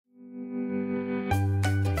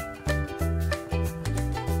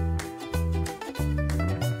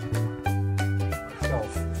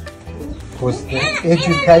because the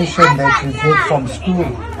education that you get from school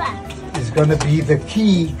is going to be the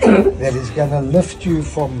key that is going to lift you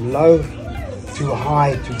from low to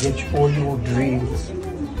high to get all your dreams.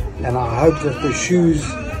 And I hope that the shoes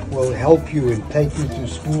will help you and take you to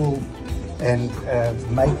school and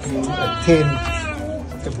make you attend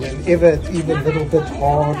whenever it's even a little bit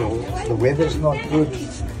hard or the weather's not good.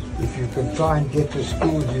 If you can try and get to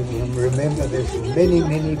school, you will remember there's many,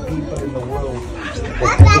 many people in the world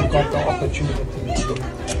that haven't got the opportunity to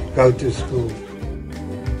go to school.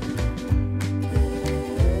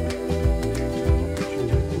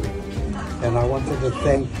 And I wanted to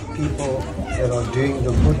thank people that are doing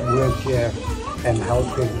the good work here and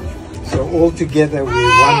helping. So all together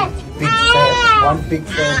we're one big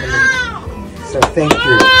family. So thank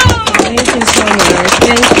you. Thank you so much.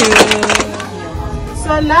 Thank you.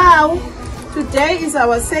 So now, today is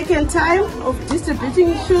our second time of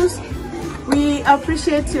distributing shoes. We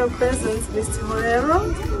appreciate your presence, Mr.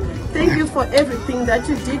 Morero. Thank you for everything that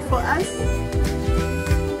you did for us.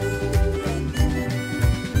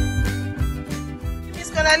 He's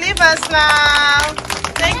gonna leave us now.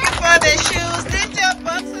 Thank you for the shoes.